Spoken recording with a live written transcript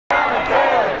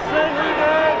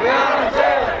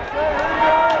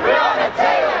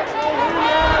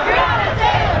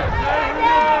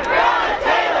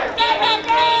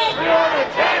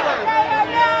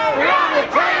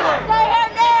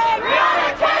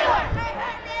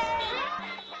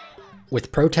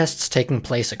With protests taking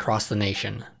place across the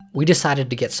nation, we decided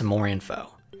to get some more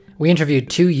info. We interviewed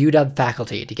 2 UW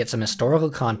faculty to get some historical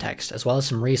context as well as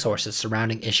some resources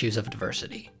surrounding issues of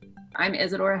diversity. I'm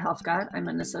Isadora Helfgott. I'm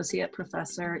an associate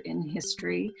professor in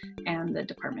history and the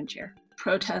department chair.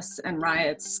 Protests and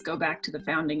riots go back to the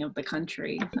founding of the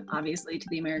country, obviously to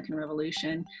the American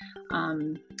Revolution,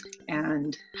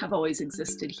 and have always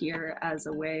existed here as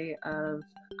a way of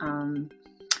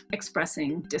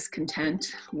expressing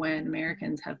discontent when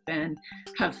Americans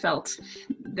have felt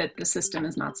that the system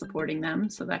is not supporting them.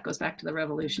 So that goes back to the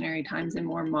revolutionary times. In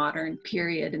more modern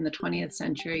period in the 20th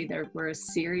century, there were a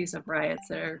series of riots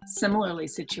that are similarly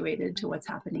situated to what's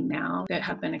happening now, that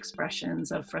have been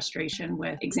expressions of frustration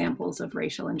with examples of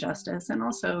racial injustice and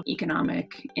also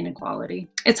economic inequality.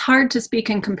 It's hard to speak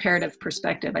in comparative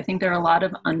perspective. I think there are a lot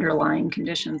of underlying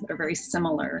conditions that are very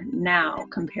similar now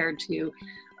compared to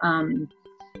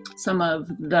some of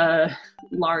the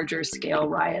larger scale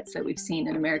riots that we've seen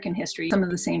in American history. Some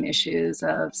of the same issues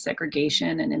of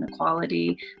segregation and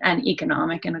inequality and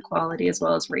economic inequality as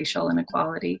well as racial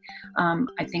inequality,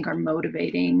 I think are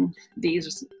motivating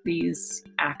these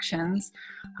actions.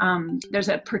 There's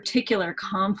a particular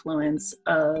confluence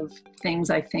of things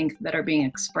I think that are being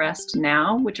expressed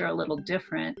now, which are a little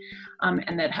different,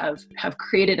 and that have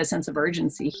created a sense of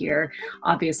urgency here.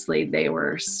 Obviously, they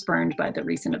were spurned by the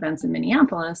recent events in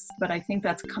Minneapolis, but I think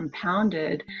that's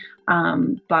compounded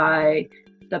by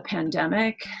the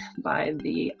pandemic, by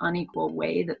the unequal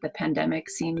way that the pandemic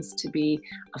seems to be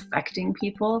affecting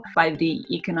people, by the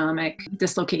economic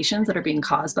dislocations that are being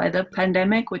caused by the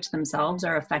pandemic, which themselves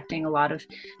are affecting a lot of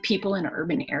people in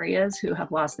urban areas who have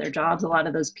lost their jobs. A lot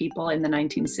of those people in the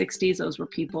 1960s, those were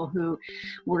people who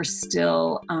were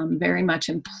still very much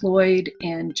employed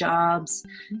in jobs,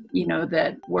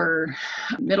 that were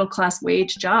middle-class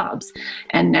wage jobs.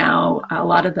 And now a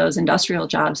lot of those industrial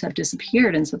jobs have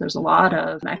disappeared. And so there's a lot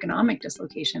of economic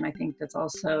dislocation, I think, that's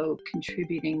also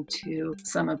contributing to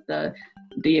some of the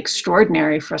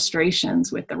extraordinary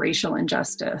frustrations with the racial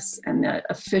injustice and the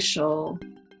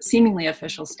seemingly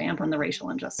official stamp on the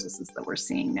racial injustices that we're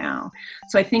seeing now.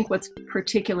 So I think what's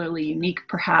particularly unique,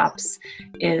 perhaps,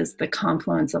 is the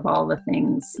confluence of all the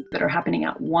things that are happening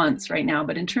at once right now.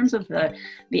 But in terms of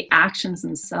the actions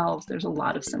themselves, there's a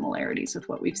lot of similarities with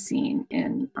what we've seen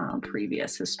in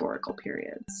previous historical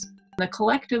periods. The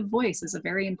collective voice is a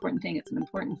very important thing. It's an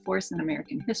important force in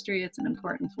American history. It's an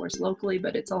important force locally,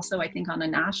 but it's also, I think, on a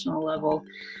national level.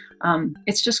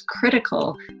 It's just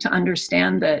critical to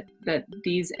understand that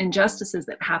these injustices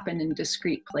that happen in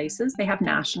discrete places, they have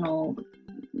national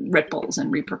ripples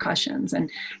and repercussions,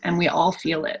 and we all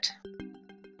feel it.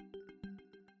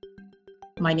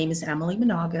 My name is Emily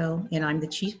Monago, and I'm the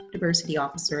Chief Diversity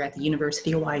Officer at the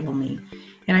University of Wyoming,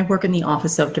 and I work in the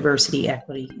Office of Diversity,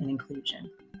 Equity, and Inclusion.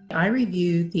 I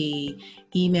reviewed the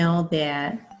email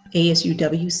that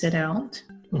ASUW sent out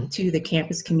to the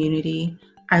campus community.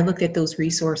 I looked at those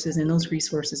resources, and those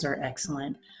resources are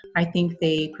excellent. I think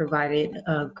they provided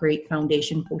a great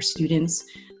foundation for students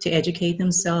to educate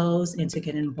themselves and to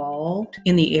get involved.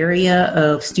 In the area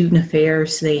of student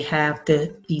affairs, they have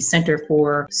the Center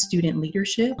for Student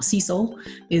Leadership. CESL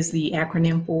is the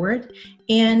acronym for it.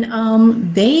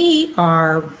 And they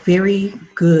are very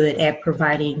good at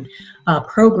providing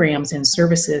programs and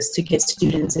services to get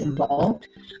students involved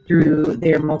through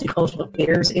their multicultural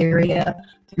affairs area,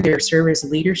 through their service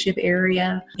leadership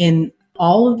area. And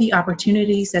all of the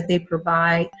opportunities that they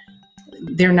provide,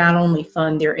 they're not only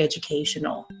fun, they're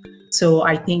educational. So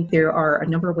I think there are a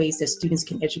number of ways that students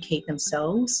can educate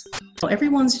themselves. Well,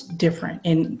 everyone's different,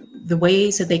 and the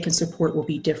ways that they can support will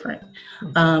be different.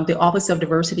 The Office of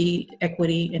Diversity,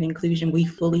 Equity, and Inclusion, we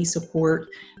fully support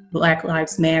Black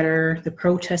Lives Matter, the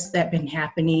protests that have been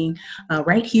happening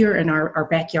right here in our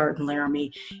backyard in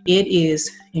Laramie. It is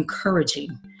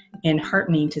encouraging and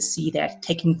heartening to see that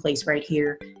taking place right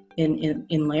here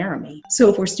in Laramie.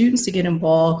 So for students to get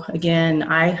involved, again,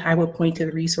 I would point to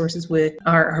the resources with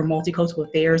our multicultural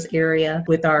affairs area,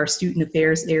 with our student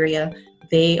affairs area.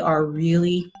 They are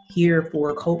really here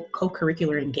for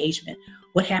co-curricular engagement.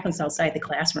 What happens outside the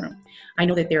classroom? I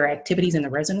know that there are activities in the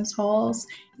residence halls.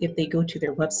 If they go to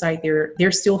their website,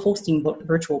 they're still hosting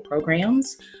virtual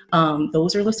programs.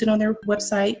 Those are listed on their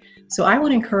website. So I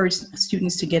would encourage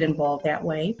students to get involved that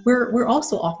way. We're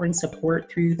also offering support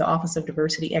through the Office of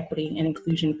Diversity, Equity, and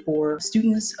Inclusion for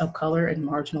students of color and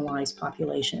marginalized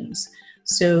populations.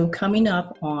 So coming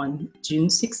up on June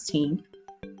 16th,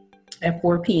 at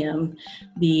 4 p.m.,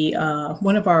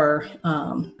 one of our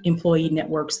employee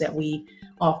networks that we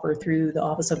offer through the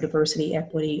Office of Diversity,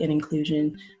 Equity, and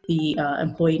Inclusion, the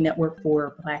Employee Network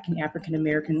for Black and African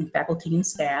American faculty and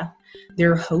staff.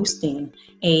 They're hosting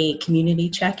a community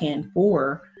check-in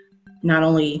for not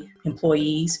only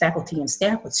employees, faculty, and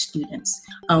staff, but students.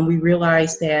 We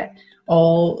realize that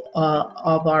all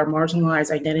of our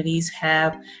marginalized identities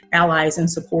have allies and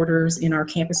supporters in our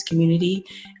campus community.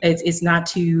 It's not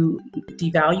to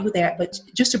devalue that, but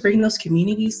just to bring those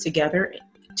communities together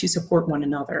to support one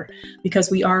another, because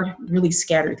we are really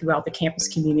scattered throughout the campus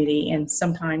community, and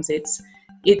sometimes it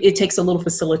takes a little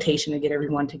facilitation to get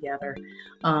everyone together.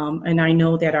 And I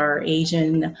know that our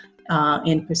Asian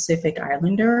and Pacific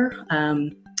Islander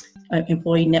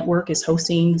Employee Network is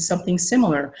hosting something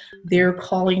similar. They're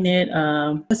calling it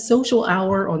a social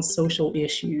hour on social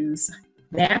issues.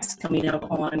 That's coming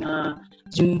up on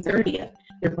June 30th.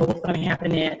 They're both going to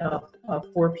happen at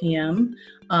 4 p.m.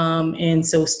 And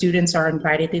so students are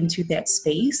invited into that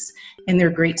space, and they're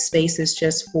great spaces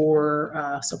just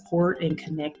for support and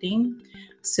connecting.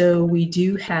 So we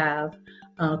do have,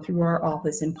 through our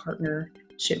office in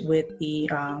partnership with the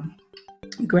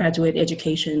graduate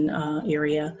education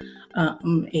area,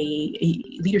 a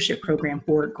leadership program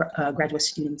for graduate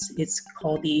students. It's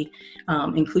called the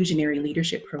Inclusionary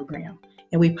Leadership Program.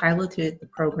 And we piloted the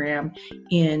program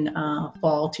in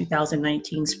fall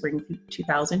 2019, spring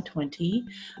 2020.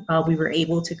 We were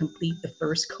able to complete the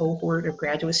first cohort of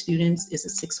graduate students. It's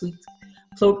a 6-week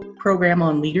program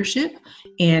on leadership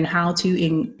and how to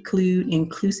include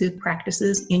inclusive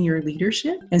practices in your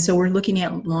leadership. And so we're looking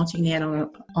at launching that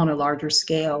on a larger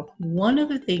scale. One of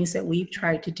the things that we've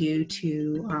tried to do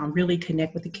to really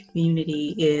connect with the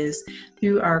community is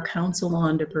through our Council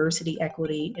on Diversity,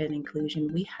 Equity, and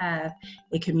Inclusion. We have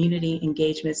a community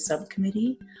engagement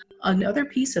subcommittee. Another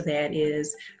piece of that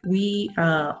is we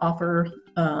offer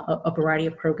a variety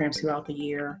of programs throughout the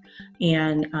year,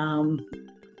 and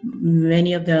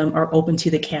many of them are open to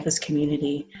the campus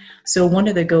community. So one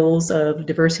of the goals of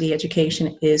diversity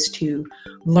education is to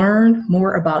learn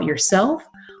more about yourself,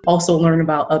 also learn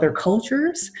about other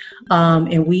cultures,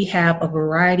 and we have a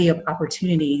variety of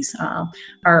opportunities.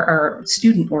 Our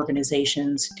student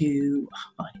organizations do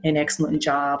an excellent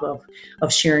job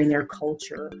of sharing their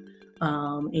culture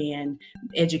and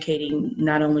educating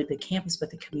not only the campus, but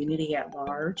the community at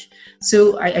large.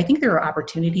 So I think there are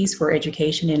opportunities for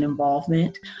education and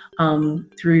involvement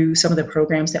through some of the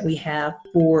programs that we have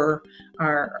for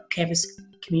our campus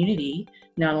community,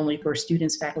 not only for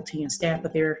students, faculty, and staff,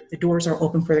 but the doors are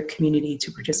open for the community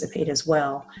to participate as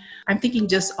well. I'm thinking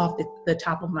just off the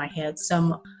top of my head,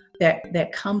 some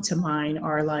that come to mind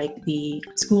are like the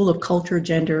School of Culture,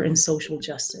 Gender, and Social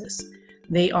Justice.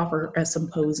 They offer a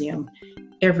symposium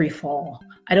every fall.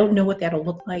 I don't know what that'll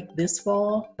look like this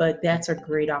fall, but that's a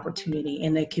great opportunity.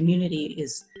 And the community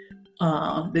is,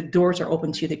 the doors are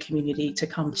open to the community to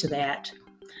come to that.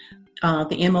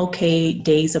 The MLK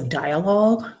Days of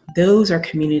Dialogue, those are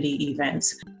community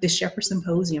events. The Shepherd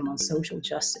Symposium on Social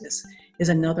Justice is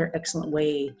another excellent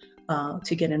way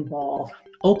to get involved,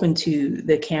 open to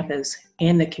the campus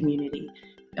and the community.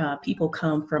 People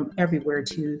come from everywhere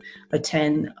to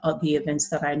attend the events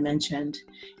that I mentioned.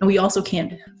 And we also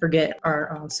can't forget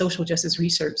our Social Justice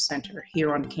Research Center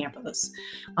here on campus.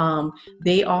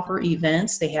 They offer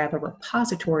events. They have a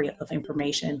repository of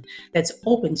information that's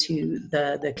open to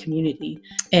the community.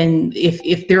 And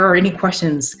if there are any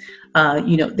questions,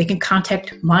 they can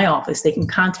contact my office. They can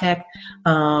contact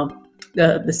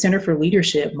the Center for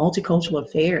Leadership, Multicultural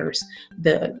Affairs,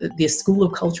 the School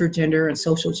of Culture, Gender, and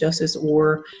Social Justice,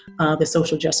 or the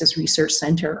Social Justice Research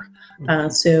Center.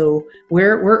 So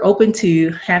we're open to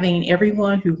having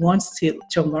everyone who wants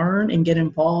to learn and get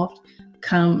involved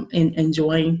come and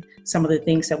join some of the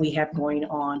things that we have going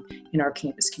on in our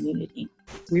campus community.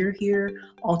 We're here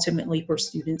ultimately for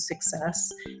student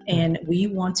success, and we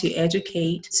want to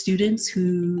educate students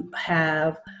who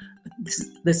have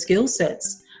the skill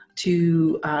sets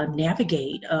to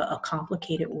navigate a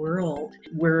complicated world.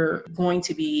 We're going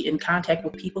to be in contact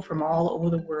with people from all over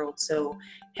the world, so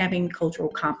having cultural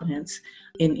competence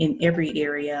in every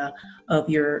area of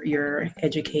your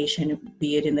education,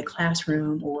 be it in the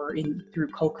classroom or through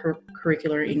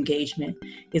co-curricular engagement,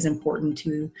 is important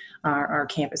to our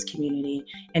campus community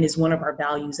and is one of our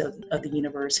values of the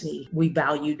university. We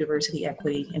value diversity,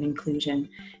 equity, and inclusion,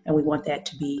 and we want that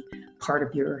to be part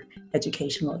of your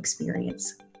educational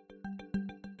experience.